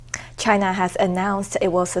China has announced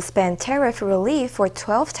it will suspend tariff relief for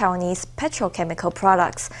 12 Taiwanese petrochemical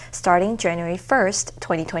products starting January 1st,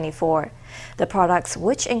 2024. The products,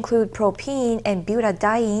 which include propene and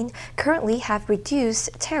butadiene, currently have reduced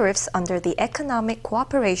tariffs under the Economic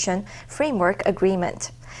Cooperation Framework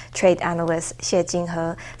Agreement. Trade analyst Xie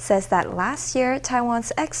Jinghe says that last year,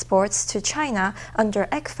 Taiwan's exports to China under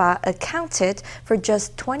ECFA accounted for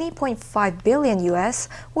just $20.5 billion US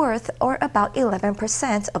worth, or about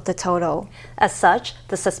 11% of the total. As such,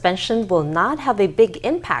 the suspension will not have a big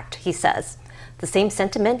impact, he says. The same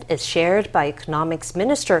sentiment is shared by Economics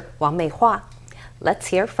Minister Wang Meihua. Let's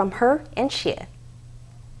hear from her and Xie.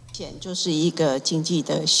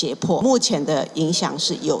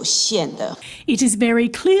 It is very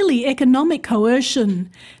clearly economic coercion.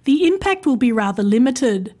 The impact will be rather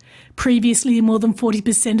limited. Previously, more than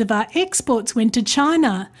 40% of our exports went to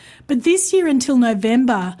China, but this year until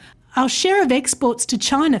November, our share of exports to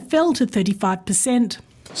China fell to 35%.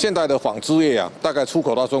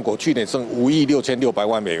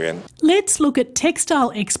 Let's look at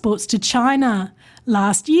textile exports to China.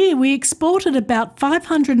 Last year, we exported about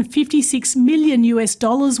 $556 million US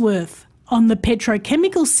worth. On the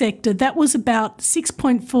petrochemical sector, that was about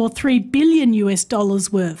 $6.43 billion US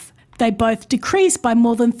worth. They both decreased by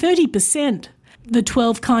more than 30%. The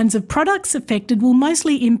 12 kinds of products affected will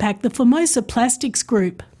mostly impact the Formosa Plastics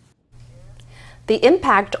Group. The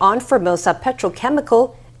impact on Formosa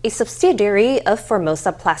Petrochemical, a subsidiary of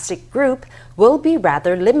Formosa Plastic Group, will be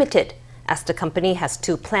rather limited, as the company has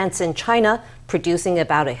 2 plants in China producing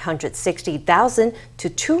about 160,000 to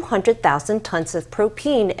 200,000 tons of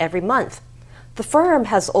propene every month. The firm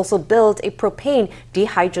has also built a propane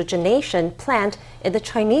dehydrogenation plant in the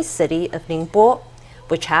Chinese city of Ningbo,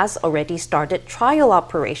 which has already started trial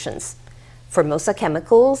operations. Formosa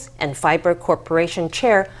Chemicals and Fiber Corporation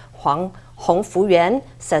Chair Hong Fuyuan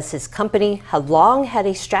says his company had long had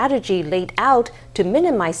a strategy laid out to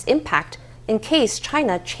minimize impact in case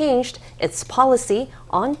China changed its policy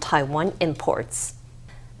on Taiwan imports.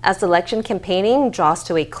 As election campaigning draws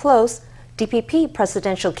to a close, DPP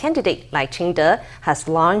presidential candidate Lai Ching-te has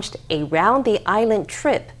launched a round-the-island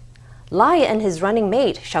trip. Lai and his running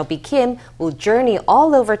mate, Xiaobi Kim, will journey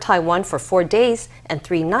all over Taiwan for 4 days and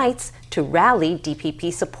 3 nights to rally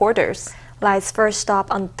DPP supporters. Lai's first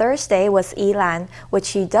stop on Thursday was Yilan, which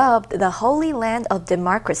he dubbed the Holy Land of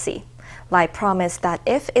Democracy. Lai promised that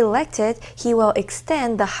if elected, he will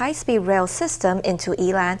extend the high-speed rail system into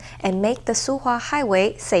Yilan and make the Suhua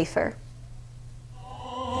Highway safer.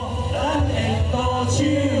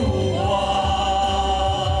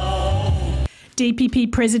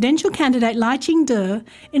 DPP presidential candidate Lai Ching-te,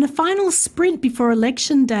 in a final sprint before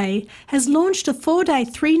Election Day, has launched a 4-day,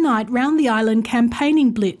 3-night round-the-island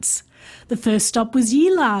campaigning blitz. The first stop was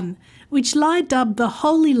Yilan, which Lai dubbed the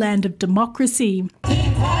Holy Land of Democracy.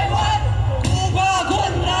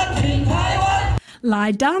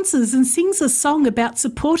 Lai dances and sings a song about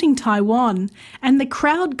supporting Taiwan, and the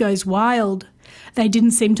crowd goes wild. They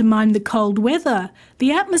didn't seem to mind the cold weather.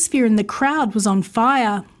 The atmosphere in the crowd was on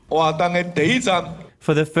fire.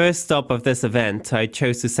 For the first stop of this event, I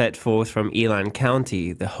chose to set forth from Yilan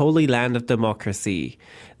County, the Holy Land of Democracy.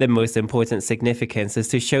 The most important significance is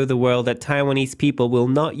to show the world that Taiwanese people will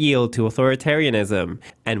not yield to authoritarianism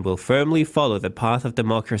and will firmly follow the path of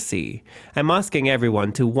democracy. I'm asking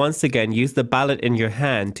everyone to once again use the ballot in your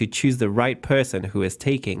hand to choose the right person who is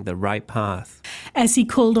taking the right path. As he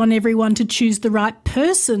called on everyone to choose the right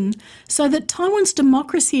person so that Taiwan's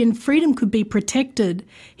democracy and freedom could be protected,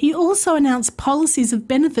 he also announced policies of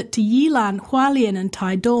benefit to Yilan, Hualien and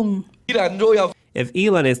Taidong. If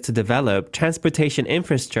Yilan is to develop, transportation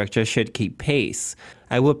infrastructure should keep pace.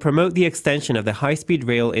 I will promote the extension of the high-speed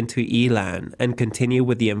rail into Yilan and continue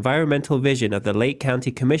with the environmental vision of the late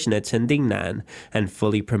County Commissioner Chen Dingnan and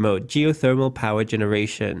fully promote geothermal power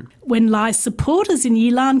generation. When Lai's supporters in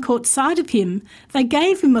Yilan caught sight of him, they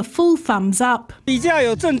gave him a full thumbs up.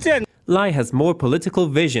 Lai has more political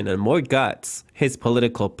vision and more guts. His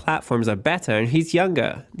political platforms are better and he's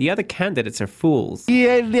younger. The other candidates are fools.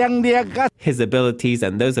 His abilities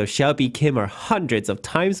and those of Xiaobi Kim are hundreds of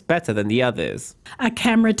times better than the others. A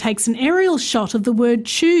camera takes an aerial shot of the word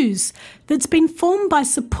choose that's been formed by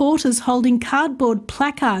supporters holding cardboard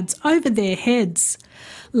placards over their heads.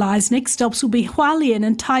 Lai's next stops will be Hualien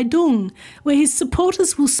and Taidong, where his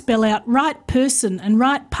supporters will spell out right person and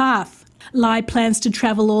right path. Lai plans to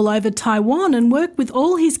travel all over Taiwan and work with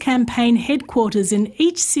all his campaign headquarters in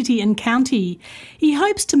each city and county. He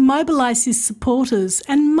hopes to mobilise his supporters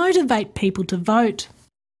and motivate people to vote.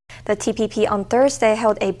 The TPP on Thursday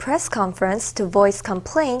held a press conference to voice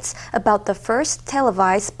complaints about the first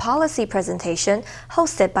televised policy presentation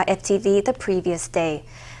hosted by FTV the previous day.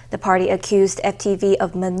 The party accused FTV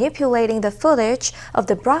of manipulating the footage of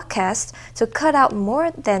the broadcast to cut out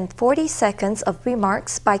more than 40 seconds of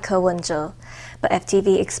remarks by Ko Wen-je. But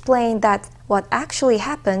FTV explained that what actually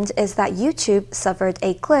happened is that YouTube suffered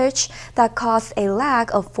a glitch that caused a lag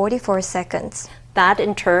of 44 seconds. That,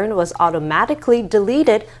 in turn, was automatically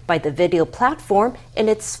deleted by the video platform in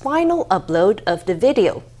its final upload of the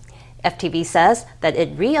video. FTV says that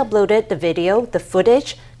it re-uploaded the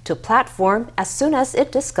footage, to platform as soon as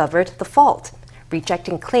it discovered the fault,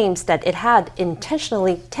 rejecting claims that it had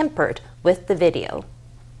intentionally tampered with the video.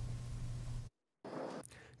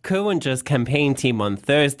 Ko Wen-je's campaign team on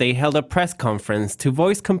Thursday held a press conference to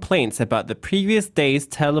voice complaints about the previous day's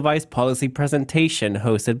televised policy presentation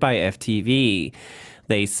hosted by FTV.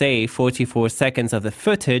 They say 44 seconds of the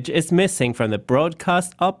footage is missing from the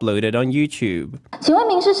broadcast uploaded on YouTube.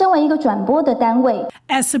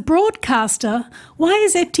 As a broadcaster, why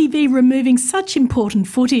is FTV removing such important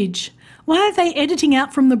footage? Why are they editing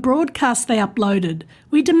out from the broadcast they uploaded?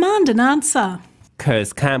 We demand an answer.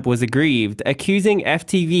 Ker's camp was aggrieved, accusing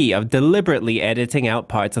FTV of deliberately editing out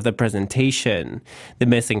parts of the presentation. The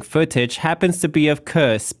missing footage happens to be of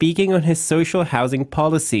Ker speaking on his social housing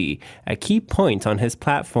policy, a key point on his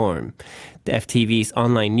platform. The FTV's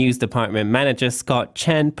online news department manager Scott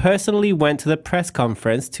Chen personally went to the press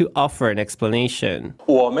conference to offer an explanation.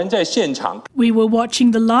 We were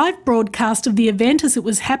watching the live broadcast of the event as it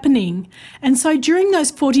was happening, and so during those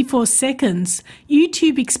 44 seconds,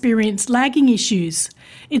 YouTube experienced lagging issues.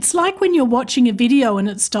 It's like when you're watching a video and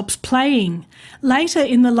it stops playing. Later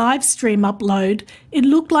in the live stream upload, it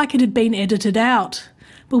looked like it had been edited out.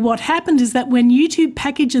 But what happened is that when YouTube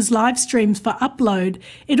packages live streams for upload,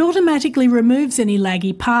 it automatically removes any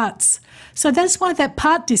laggy parts. So that's why that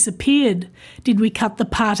part disappeared. Did we cut the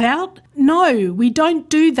part out? No, we don't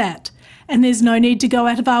do that. And there's no need to go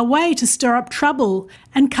out of our way to stir up trouble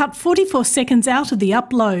and cut 44 seconds out of the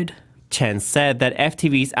upload. Chen said that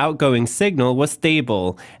FTV's outgoing signal was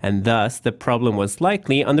stable, and thus the problem was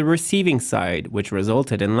likely on the receiving side, which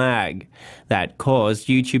resulted in lag. That caused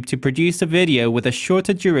YouTube to produce a video with a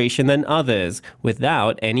shorter duration than others,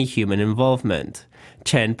 without any human involvement.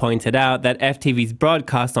 Chen pointed out that FTV's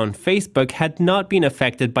broadcast on Facebook had not been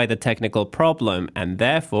affected by the technical problem, and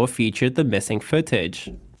therefore featured the missing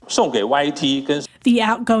footage. The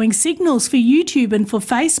outgoing signals for YouTube and for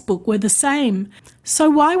Facebook were the same. So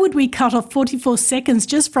why would we cut off 44 seconds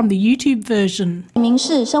just from the YouTube version?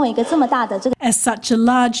 As such a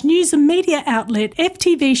large news and media outlet,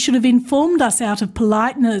 FTV should have informed us out of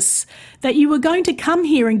politeness that you were going to come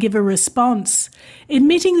here and give a response,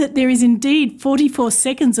 admitting that there is indeed 44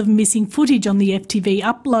 seconds of missing footage on the FTV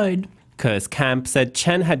upload. Ker's camp said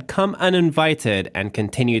Chen had come uninvited and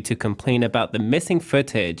continued to complain about the missing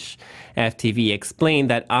footage. FTV explained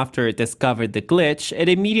that after it discovered the glitch, it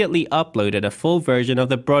immediately uploaded a full version of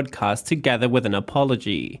the broadcast together with an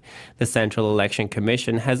apology. The Central Election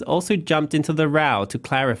Commission has also jumped into the row to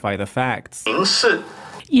clarify the facts.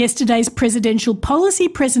 Yesterday's presidential policy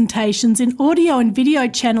presentations in audio and video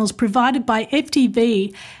channels provided by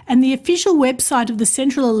FTV and the official website of the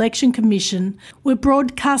Central Election Commission were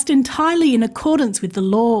broadcast entirely in accordance with the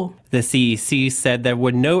law. The CEC said there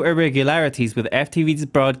were no irregularities with FTV's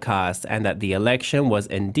broadcast and that the election was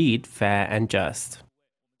indeed fair and just.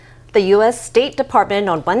 The U.S. State Department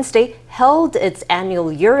on Wednesday held its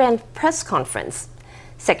annual year-end press conference.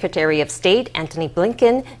 Secretary of State Antony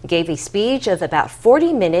Blinken gave a speech of about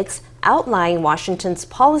 40 minutes outlining Washington's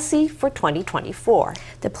policy for 2024.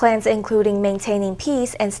 The plans including maintaining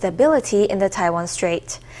peace and stability in the Taiwan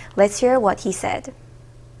Strait. Let's hear what he said.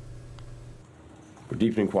 We're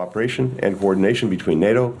deepening cooperation and coordination between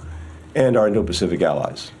NATO and our Indo-Pacific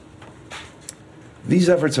allies. These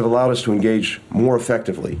efforts have allowed us to engage more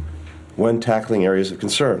effectively when tackling areas of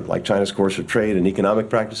concern, like China's course of trade and economic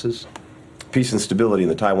practices, peace and stability in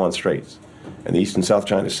the Taiwan Straits and the East and South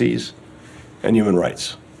China Seas, and human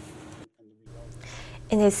rights.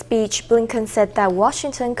 In his speech, Blinken said that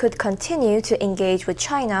Washington could continue to engage with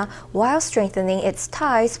China while strengthening its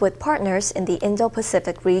ties with partners in the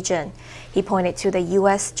Indo-Pacific region. He pointed to the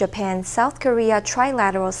U.S., Japan, South Korea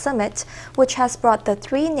trilateral summit, which has brought the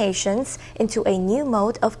three nations into a new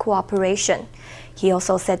mode of cooperation. He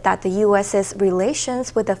also said that the U.S.'s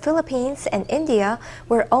relations with the Philippines and India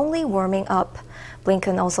were only warming up.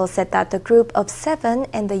 Blinken also said that the Group of Seven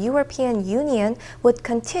and the European Union would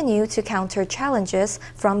continue to counter challenges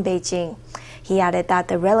from Beijing. He added that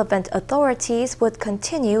the relevant authorities would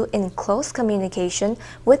continue in close communication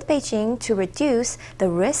with Beijing to reduce the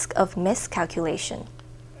risk of miscalculation.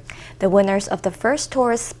 The winners of the first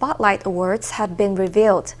Tourist Spotlight Awards have been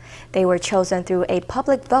revealed. They were chosen through a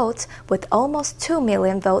public vote with almost 2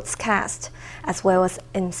 million votes cast, as well as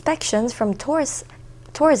inspections from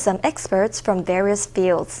tourism experts from various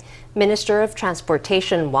fields. Minister of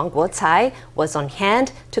Transportation Wang Guocai was on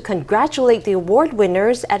hand to congratulate the award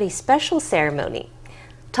winners at a special ceremony.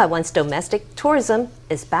 Taiwan's domestic tourism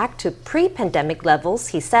is back to pre-pandemic levels,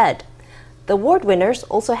 he said. The award winners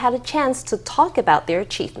also had a chance to talk about their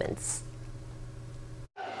achievements.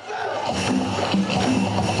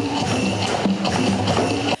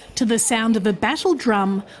 To the sound of a battle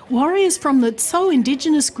drum, warriors from the Tso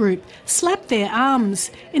Indigenous group slapped their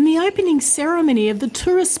arms in the opening ceremony of the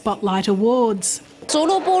Tourist Spotlight Awards.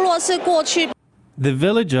 The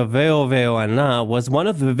village of Veoveoana was one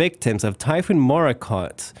of the victims of Typhoon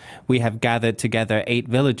Morakot. We have gathered together 8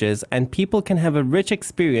 villages and people can have a rich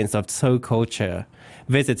experience of Tso culture.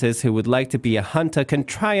 Visitors who would like to be a hunter can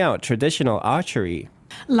try out traditional archery.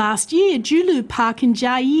 Last year, Julu Park in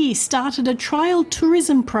Jiayi started a trial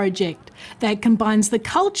tourism project that combines the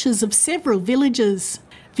cultures of several villages.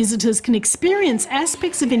 Visitors can experience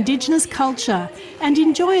aspects of Indigenous culture and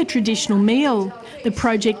enjoy a traditional meal. The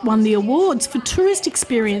project won the awards for Tourist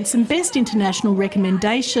Experience and Best International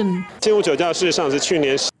Recommendation.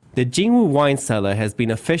 The Jingwu wine cellar has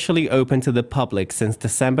been officially open to the public since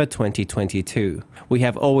December 2022. We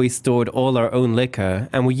have always stored all our own liquor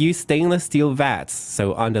and we use stainless steel vats,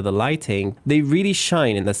 so under the lighting, they really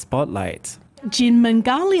shine in the spotlight. Jinmen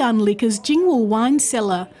Galian Liquor's Jingwu wine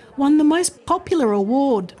cellar won the most popular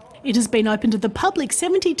award. It has been open to the public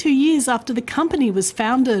 72 years after the company was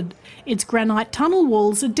founded. Its granite tunnel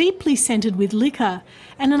walls are deeply scented with liquor,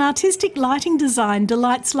 and an artistic lighting design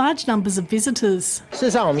delights large numbers of visitors.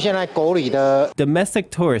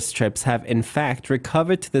 Domestic tourist trips have in fact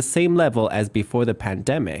recovered to the same level as before the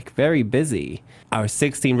pandemic, very busy. Our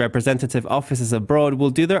 16 representative offices abroad will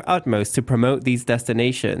do their utmost to promote these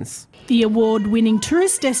destinations. The award-winning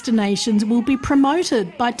tourist destinations will be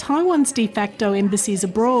promoted by Taiwan's de facto embassies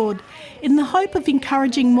abroad in the hope of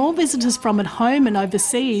encouraging more visitors from at home and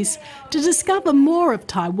overseas to discover more of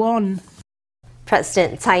Taiwan.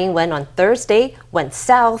 President Tsai Ing-wen on Thursday went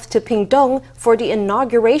south to Pingtung for the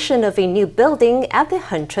inauguration of a new building at the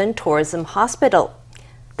Hengchun Tourism Hospital.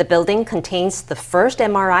 The building contains the first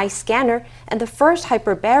MRI scanner and the first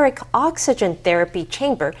hyperbaric oxygen therapy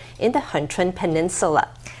chamber in the Hengchun Peninsula.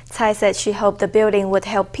 Tsai said she hoped the building would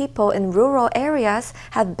help people in rural areas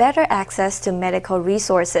have better access to medical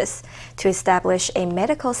resources to establish a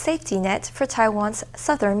medical safety net for Taiwan's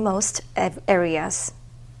southernmost areas.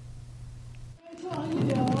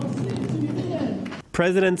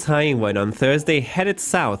 President Tsai Ing-wen on Thursday headed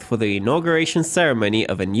south for the inauguration ceremony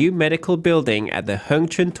of a new medical building at the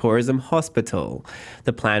Hengchun Tourism Hospital.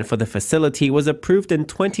 The plan for the facility was approved in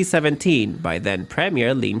 2017 by then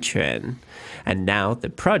Premier Lin Quan. And now the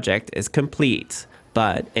project is complete.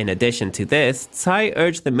 But in addition to this, Tsai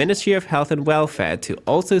urged the Ministry of Health and Welfare to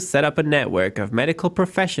also set up a network of medical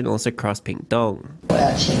professionals across Pingtung.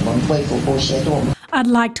 I'd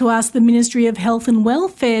like to ask the Ministry of Health and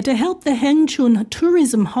Welfare to help the Hengchun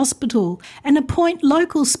Tourism Hospital and appoint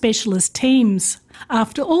local specialist teams.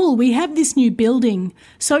 After all, we have this new building,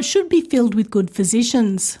 so it should be filled with good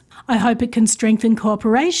physicians. I hope it can strengthen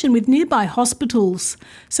cooperation with nearby hospitals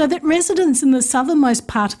so that residents in the southernmost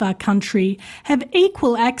part of our country have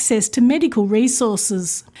equal access to medical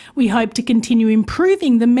resources. We hope to continue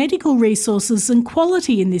improving the medical resources and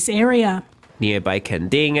quality in this area. Nearby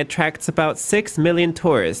Kending attracts about 6 million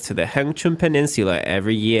tourists to the Hengchun Peninsula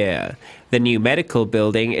every year. The new medical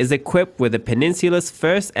building is equipped with the peninsula's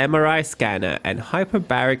first MRI scanner and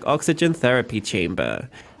hyperbaric oxygen therapy chamber.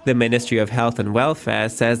 The Ministry of Health and Welfare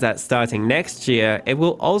says that starting next year, it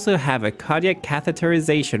will also have a cardiac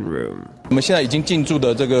catheterization room.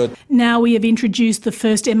 Now we have introduced the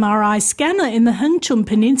first MRI scanner in the Hengchun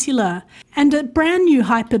Peninsula and a brand new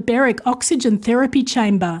hyperbaric oxygen therapy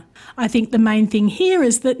chamber. I think the main thing here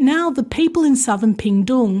is that now the people in southern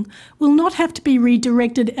Pingtung will not have to be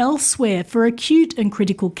redirected elsewhere for acute and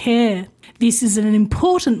critical care. This is an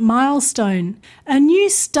important milestone, a new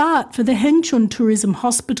start for the Hengchun Tourism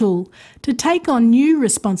Hospital to take on new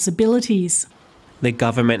responsibilities. The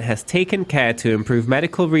government has taken care to improve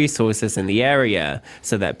medical resources in the area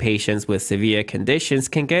so that patients with severe conditions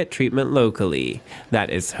can get treatment locally.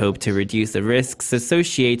 That is hoped to reduce the risks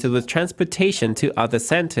associated with transportation to other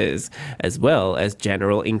centers, as well as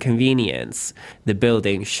general inconvenience. The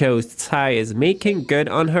building shows Tsai is making good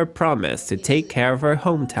on her promise to take care of her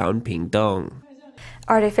hometown Pingdong.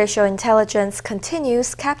 Artificial intelligence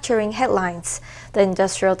continues capturing headlines. The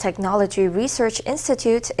Industrial Technology Research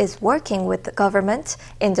Institute is working with the government,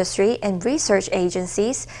 industry, and research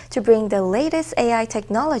agencies to bring the latest AI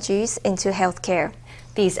technologies into healthcare.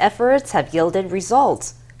 These efforts have yielded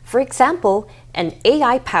results. For example, an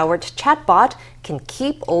AI-powered chatbot can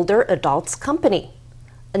keep older adults company.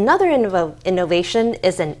 Another innovation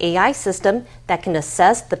is an AI system that can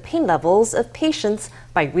assess the pain levels of patients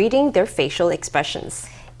by reading their facial expressions.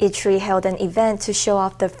 ITRI held an event to show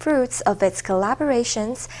off the fruits of its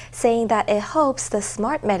collaborations, saying that it hopes the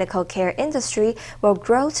smart medical care industry will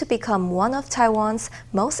grow to become one of Taiwan's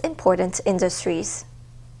most important industries.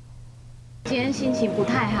 今天心情不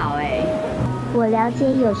太好我了解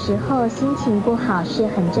有时候心情不好是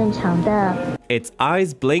很正常的 Its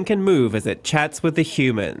eyes blink and move as it chats with the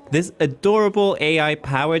human. This adorable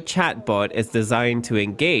AI-powered chatbot is designed to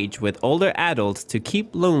engage with older adults to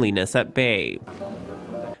keep loneliness at bay.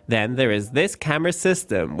 Then there is this camera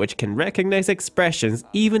system, which can recognize expressions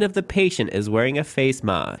even if the patient is wearing a face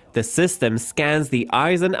mask. The system scans the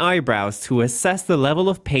eyes and eyebrows to assess the level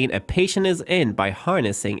of pain a patient is in by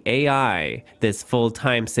harnessing AI. This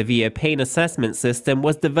full-time severe pain assessment system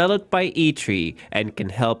was developed by ITRI and can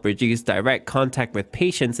help reduce direct contact with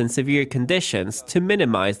patients in severe conditions to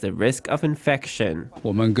minimize the risk of infection.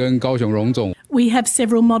 我们跟高雄荣总 We have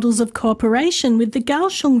several models of cooperation with the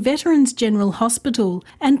Kaohsiung Veterans General Hospital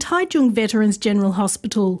and Taichung Veterans General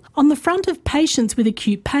Hospital on the front of patients with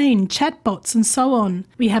acute pain, chatbots and so on.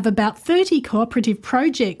 We have about 30 cooperative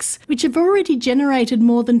projects which have already generated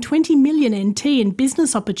more than 20 million NT in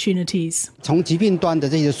business opportunities. 从疾病端的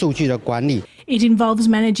这些数据的管理 It involves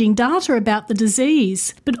managing data about the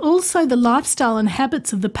disease, but also the lifestyle and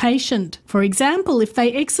habits of the patient. For example, if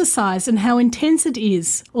they exercise and how intense it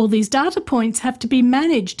is. All these data points have to be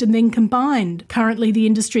managed and then combined. Currently, the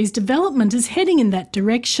industry's development is heading in that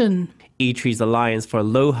direction. ITRI's Alliance for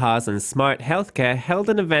Lohas and Smart Healthcare held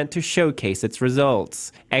an event to showcase its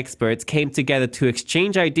results. Experts came together to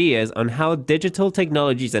exchange ideas on how digital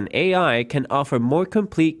technologies and AI can offer more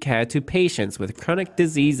complete care to patients with chronic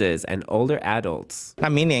diseases and older adults. 那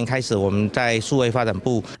明年开始我们在数位发展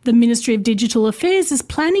部 The Ministry of Digital Affairs is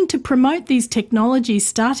planning to promote these technologies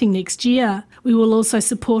starting next year. We will also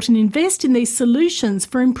support and invest in these solutions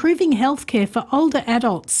for improving healthcare for older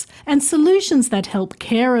adults and solutions that help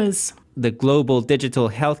carers. The global digital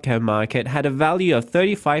healthcare market had a value of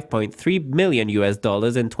 $35.3 million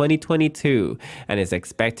in 2022 and is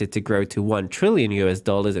expected to grow to $1 trillion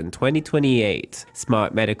in 2028.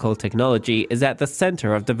 Smart medical technology is at the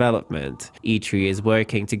center of development. ITRI is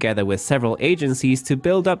working together with several agencies to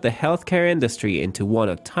build up the healthcare industry into one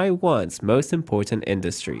of Taiwan's most important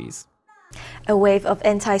industries. A wave of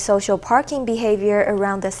antisocial parking behavior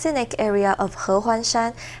around the scenic area of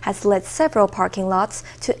Hehuanshan has led several parking lots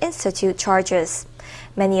to institute charges.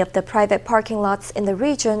 Many of the private parking lots in the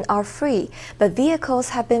region are free, but vehicles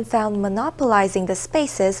have been found monopolizing the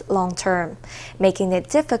spaces long-term, making it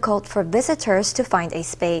difficult for visitors to find a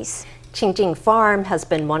space. Qingjing Farm has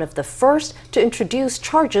been one of the first to introduce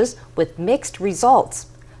charges with mixed results.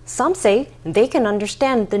 Some say they can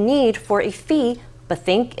understand the need for a fee but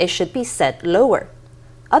think it should be set lower.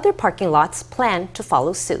 Other parking lots plan to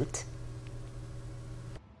follow suit.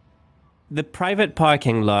 The private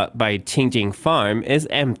parking lot by Qingjing Farm is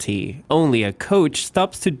empty. Only a coach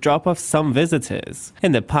stops to drop off some visitors.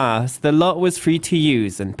 In the past, the lot was free to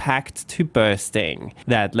use and packed to bursting.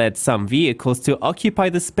 That led some vehicles to occupy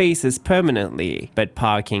the spaces permanently, but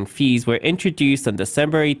parking fees were introduced on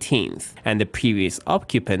December 18th, and the previous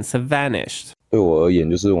occupants have vanished. 对我而言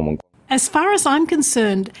就是我们 As far as I'm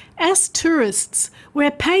concerned, as tourists,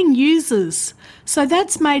 we're paying users, so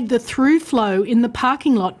that's made the through flow in the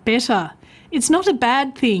parking lot better. It's not a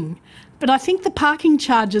bad thing, but I think the parking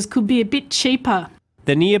charges could be a bit cheaper.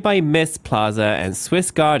 The nearby Mist Plaza and Swiss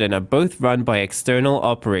Garden are both run by external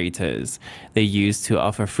operators. They used to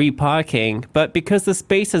offer free parking, but because the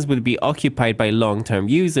spaces would be occupied by long-term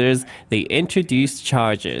users, they introduced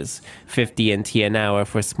charges: 50 NT an hour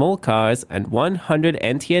for small cars and 100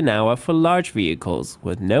 NT an hour for large vehicles,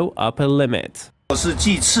 with no upper limit.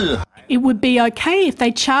 It would be okay if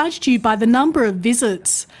they charged you by the number of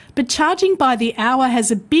visits, but charging by the hour has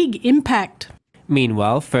a big impact.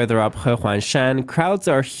 Meanwhile, further up Hehuanshan, crowds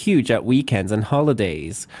are huge at weekends and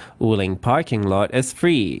holidays. Wuling parking lot is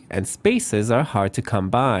free, and spaces are hard to come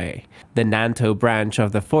by. The Nantou branch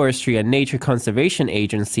of the Forestry and Nature Conservation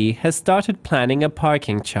Agency has started planning a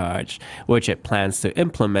parking charge, which it plans to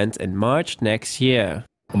implement in March next year.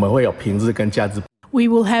 We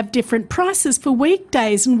will have different prices for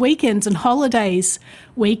weekdays and weekends and holidays.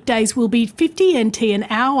 Weekdays will be 50 NT an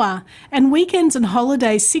hour and weekends and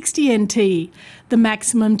holidays 60 NT. The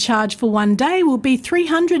maximum charge for one day will be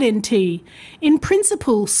 300 NT. In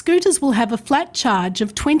principle, scooters will have a flat charge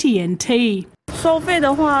of 20 NT.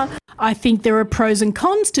 I think there are pros and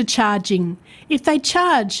cons to charging. If they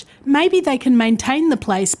charge, maybe they can maintain the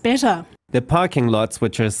place better. The parking lots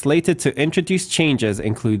which are slated to introduce changes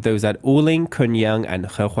include those at Wuling, Kunyang and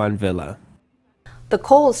Hehuan Villa. The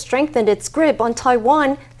cold strengthened its grip on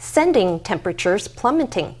Taiwan, sending temperatures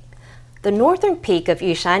plummeting. The northern peak of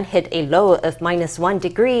Yushan hit a low of -1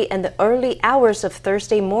 degree in the early hours of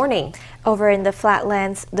Thursday morning. Over in the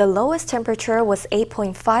flatlands, the lowest temperature was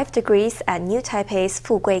 8.5 degrees at New Taipei's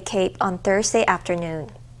Fugui Cape on Thursday afternoon.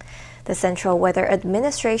 The Central Weather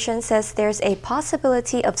Administration says there's a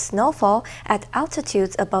possibility of snowfall at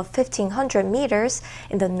altitudes above 1,500 meters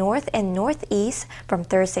in the north and northeast from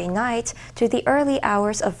Thursday night to the early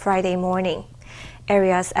hours of Friday morning.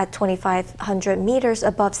 Areas at 2,500 meters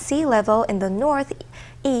above sea level in the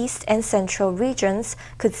northeast and central regions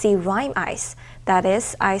could see rime ice, that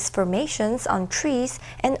is, ice formations on trees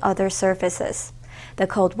and other surfaces. The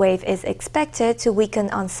cold wave is expected to weaken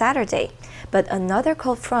on Saturday, but another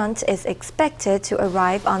cold front is expected to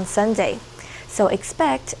arrive on Sunday. So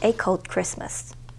expect a cold Christmas.